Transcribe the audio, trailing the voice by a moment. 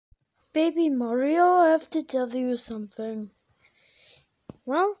Baby Mario, I have to tell you something.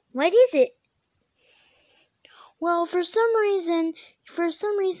 Well, what is it? Well, for some reason,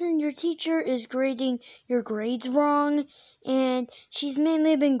 your teacher is grading your grades wrong, and she's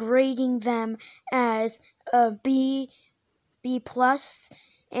mainly been grading them as a B plus,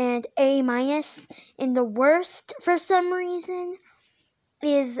 and A minus, and the worst, for some reason,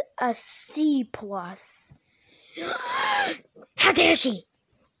 is a C plus. How dare she?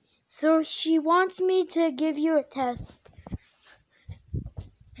 So she wants me to give you a test.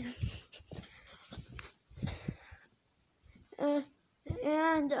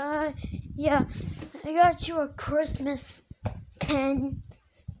 Yeah, I got you a Christmas pen.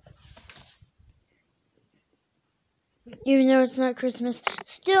 Even though it's not Christmas,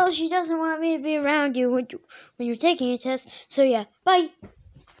 still, she doesn't want me to be around you when you're taking a test. So yeah, bye.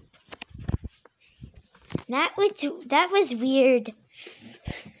 That was weird.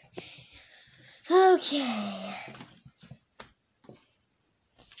 Okay.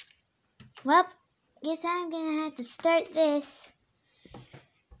 Well, guess I'm gonna have to start this.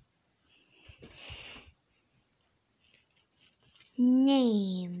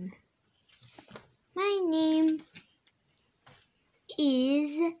 Name. My name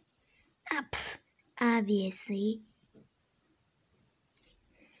is obviously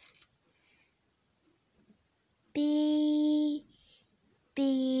B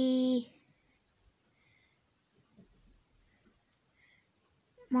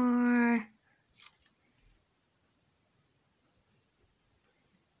Mario.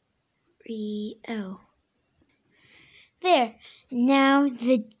 There. Now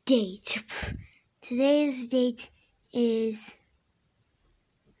the date. Today's date is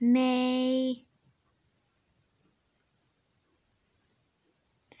May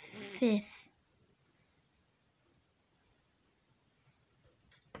 5th.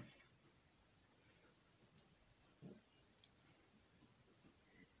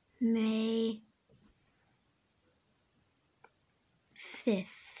 May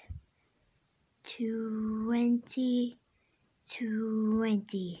 5th,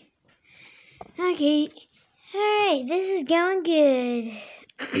 2020. Okay, alright, this is going good.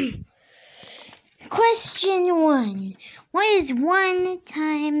 Question 1. What is 1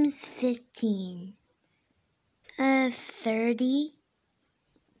 times 15? 30.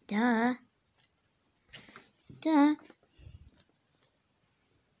 Duh.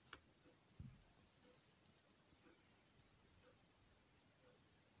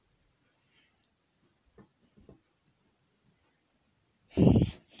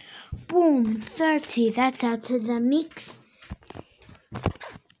 Boom, 30. That's out to the mix.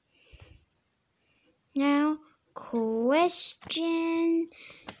 Now, question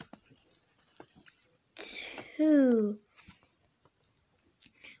 2.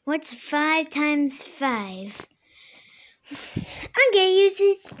 What's 5 times 5? I'm going to use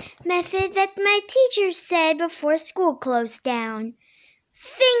this method that my teacher said before school closed down.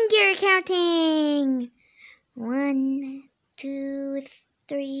 Finger counting! 1, 2,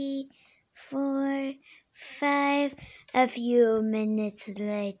 3, 4, 5. A few minutes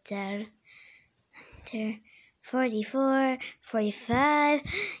later. 44, 45.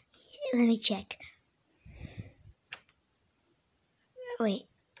 Let me check. Wait.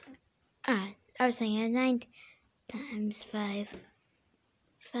 I was saying 9 times 5.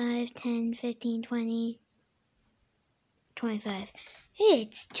 5, 10, 15, 20, 25.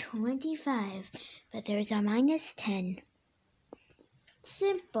 It's 25, but there's a minus 10.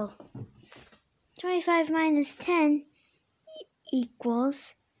 Simple. 25 minus 10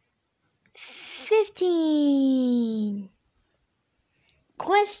 equals 15.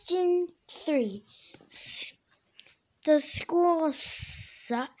 Question 3. Does school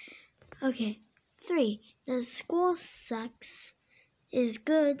suck? Okay. 3. The school sucks is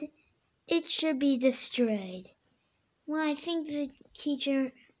good. It should be destroyed. Well, I think the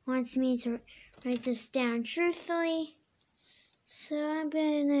teacher wants me to write this down truthfully. So I'm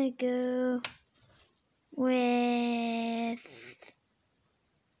gonna go with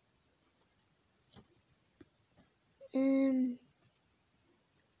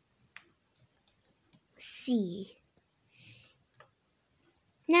C.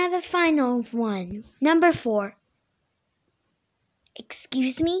 Now the final one, number 4.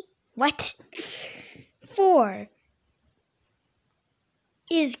 Excuse me? What? 4.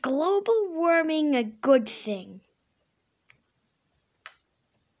 Is global warming a good thing?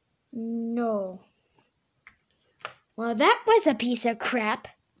 No. Well, that was a piece of crap.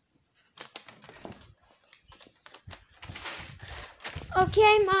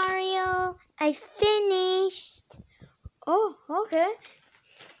 Okay, Mario, I finished. Oh, okay.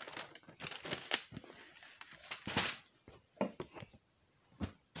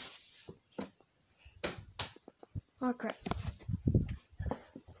 Okay.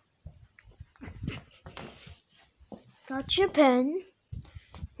 Got your pen.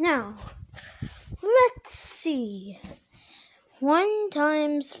 Now, let's see. 1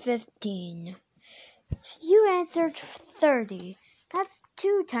 times 15. You answered 30. That's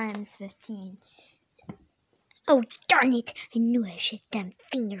 2 times 15. Oh, darn it. I knew I should have done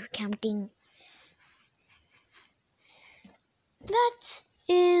finger counting. That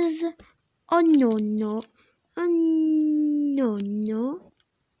is a no-no. A no-no.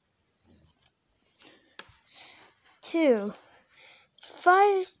 2.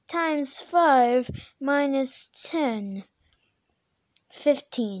 5 times 5 minus 10.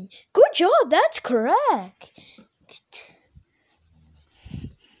 15. Good job, that's correct.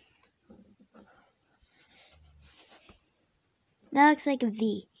 That looks like a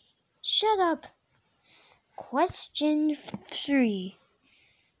V. Shut up. Question 3.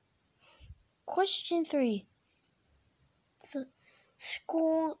 Question 3. So,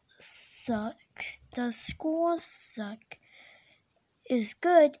 school sucks. Does school suck? Is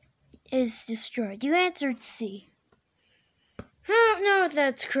good? Is destroyed? You answered C. I don't know if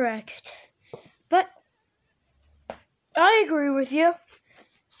that's correct, but I agree with you.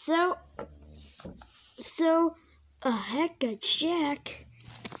 So a heck of Jack.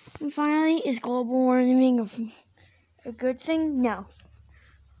 And finally, is global warming a good thing? No.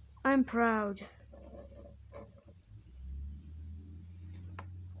 I'm proud.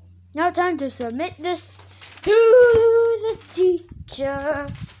 Now time to submit this to the teacher.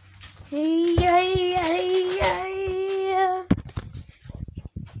 Hey, hey, hey, hey.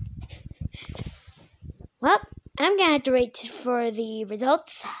 Well, I'm gonna have to wait for the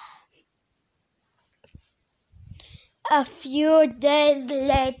results. A few days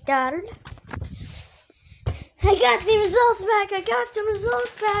later, I got the results back.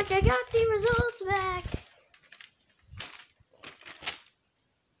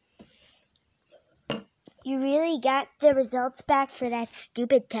 You really got the results back for that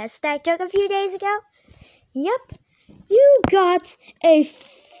stupid test I took a few days ago? Yep. You got a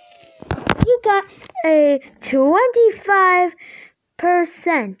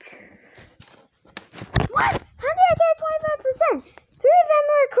 25%. What? How did I get 25%? 3 of them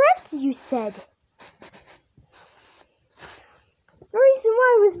are correct, you said. The reason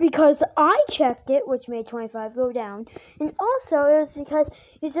why was because I checked it, which made 25 go down. And also, it was because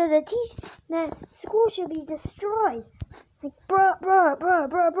you said that school should be destroyed. Like, bruh.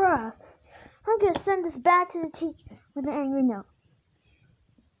 I'm going to send this back to the teacher with an angry note.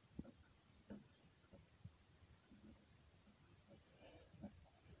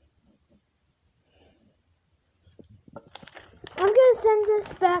 I'm going to send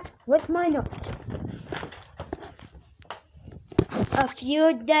this back with my note. A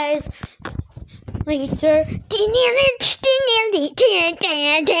few days later,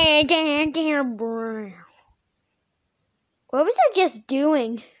 what was I just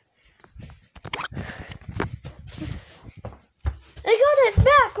doing? I got it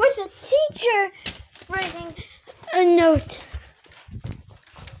back with a teacher writing a note.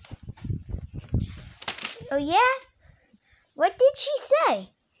 Oh yeah? What did she say?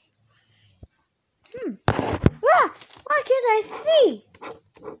 Why can't I see?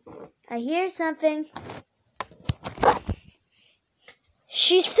 I hear something.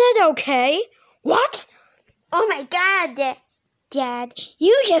 She said okay. What? Oh my God, Dad.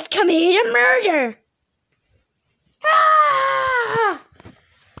 You just committed a murder. Ah!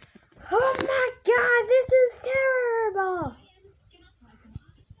 Oh my God, this is terrible.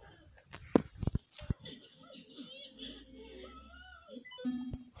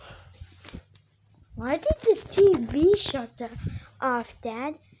 Why did the TV shut off,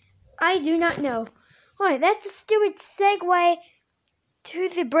 Dad? I do not know. Alright, that's a stupid segue to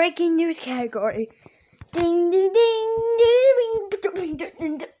the breaking news category. Ding, ding, ding, ding,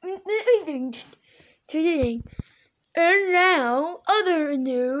 ding, ding, ding. And now, other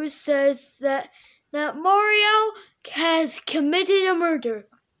news says that Mario has committed a murder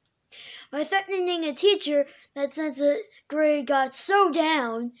by threatening a teacher that since the grade got so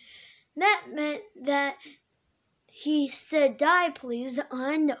down, that meant that he said, "Die, please,"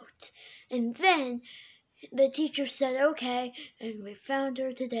 on a note. And then the teacher said, "Okay," and we found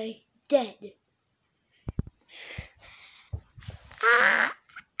her today, dead. Ah!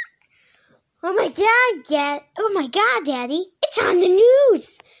 Oh my God, Daddy. It's on the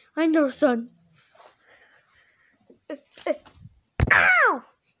news. I know, son. Ow!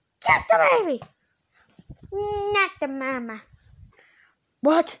 Get the baby! Not the mama.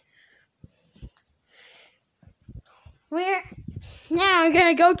 What? Now I'm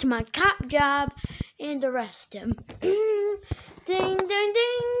gonna go to my cop job and arrest him. Ding, ding, ding,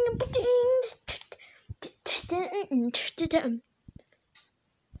 ding, ding.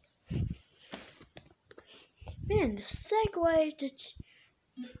 Man, the segue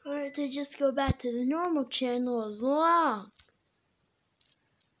to just go back to the normal channel is long.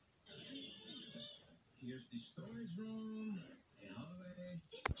 Here's the storage room.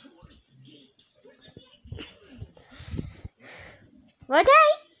 Okay,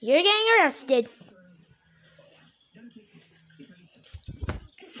 you're getting arrested.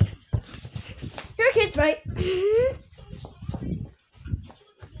 Your kid's right.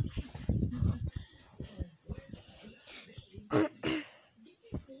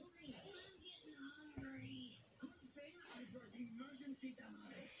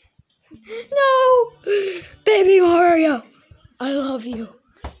 No! Baby Mario! I love you.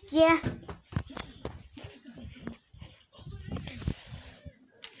 Yeah.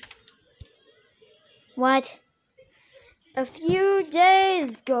 What? A few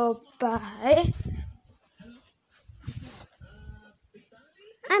days go by.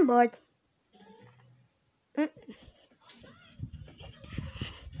 I'm bored.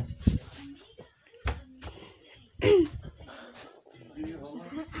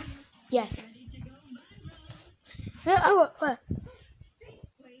 Yes. What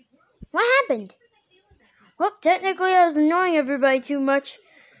happened? Well, technically I was annoying everybody too much.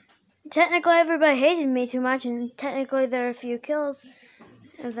 Technically everybody hated me too much, and technically there are a few kills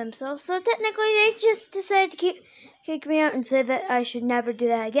of themselves. So technically they just decided to kick me out and say that I should never do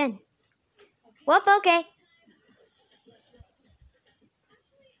that again. Whoop, okay.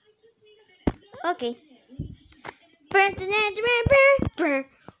 Okay.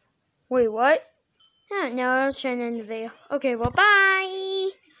 Wait, what? No, I was trying to end the video. Okay, well,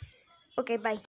 bye. Okay, bye.